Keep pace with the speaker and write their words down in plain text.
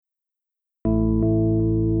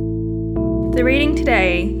The reading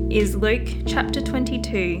today is Luke chapter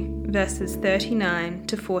 22, verses 39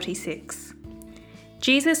 to 46.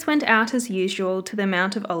 Jesus went out as usual to the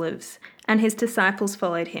Mount of Olives, and his disciples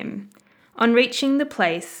followed him. On reaching the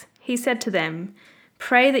place, he said to them,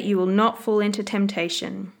 "Pray that you will not fall into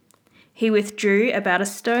temptation." He withdrew about a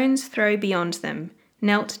stone's throw beyond them,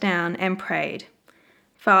 knelt down and prayed,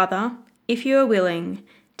 "Father, if you are willing,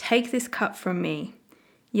 take this cup from me.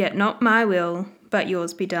 Yet not my will, but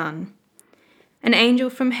yours be done." An angel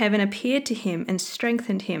from heaven appeared to him and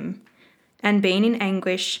strengthened him. And being in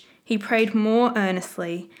anguish, he prayed more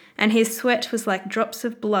earnestly, and his sweat was like drops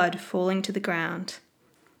of blood falling to the ground.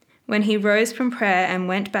 When he rose from prayer and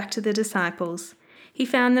went back to the disciples, he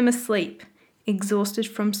found them asleep, exhausted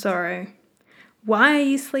from sorrow. "Why are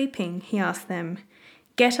you sleeping?" he asked them.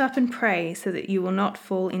 "Get up and pray so that you will not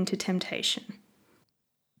fall into temptation."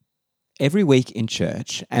 Every week in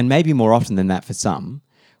church, and maybe more often than that for some,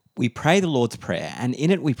 we pray the Lord's Prayer, and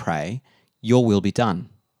in it we pray, "Your will be done."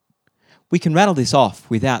 We can rattle this off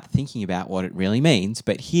without thinking about what it really means,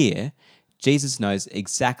 but here, Jesus knows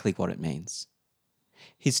exactly what it means.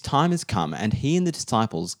 His time has come, and he and the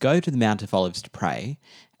disciples go to the Mount of Olives to pray,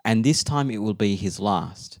 and this time it will be his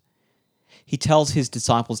last. He tells his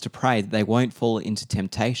disciples to pray that they won't fall into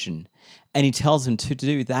temptation, and he tells them to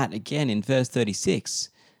do that again in verse 36.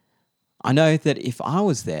 I know that if I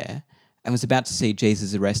was there and was about to see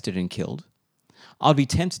Jesus arrested and killed, I'd be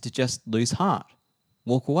tempted to just lose heart,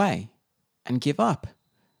 walk away, and give up.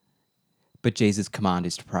 But Jesus' command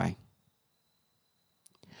is to pray.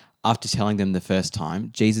 After telling them the first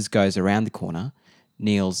time, Jesus goes around the corner,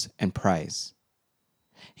 kneels, and prays.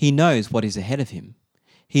 He knows what is ahead of him.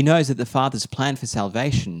 He knows that the Father's plan for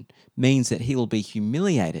salvation means that he will be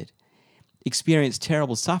humiliated, experience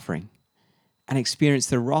terrible suffering, and experience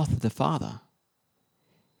the wrath of the Father.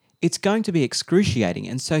 It's going to be excruciating,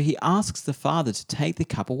 and so he asks the Father to take the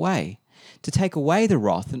cup away, to take away the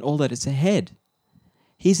wrath and all that is ahead.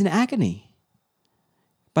 He's in agony.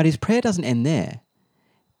 But his prayer doesn't end there.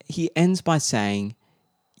 He ends by saying,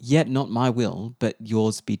 "Yet not my will, but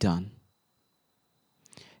yours be done."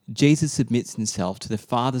 Jesus submits himself to the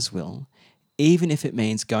Father's will, even if it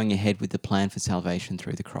means going ahead with the plan for salvation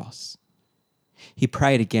through the cross. He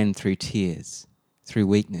prayed again through tears, through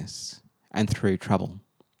weakness, and through trouble.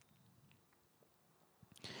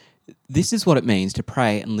 This is what it means to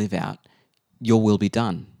pray and live out, "Your will be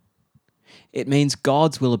done." It means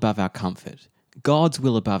God's will above our comfort, God's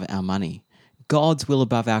will above our money, God's will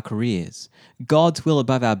above our careers, God's will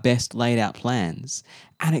above our best laid out plans,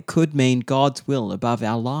 and it could mean God's will above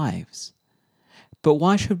our lives. But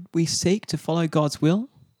why should we seek to follow God's will?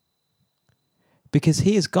 Because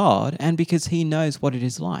he is God and because he knows what it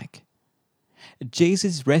is like.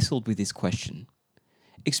 Jesus wrestled with this question,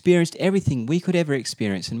 experienced everything we could ever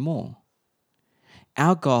experience and more.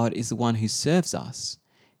 Our God is the one who serves us,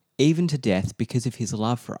 even to death because of his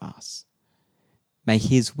love for us. May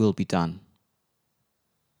his will be done.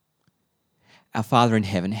 Our Father in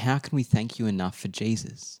heaven, how can we thank you enough for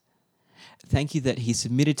Jesus? Thank you that he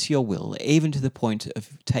submitted to your will, even to the point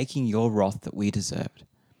of taking your wrath that we deserved.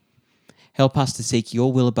 Help us to seek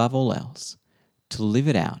your will above all else, to live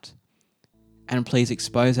it out, and please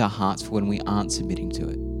expose our hearts for when we aren't submitting to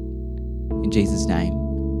it. In Jesus' name,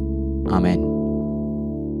 Amen.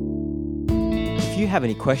 If you have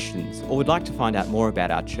any questions or would like to find out more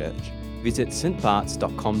about our church, visit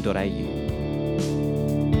stbarts.com.au.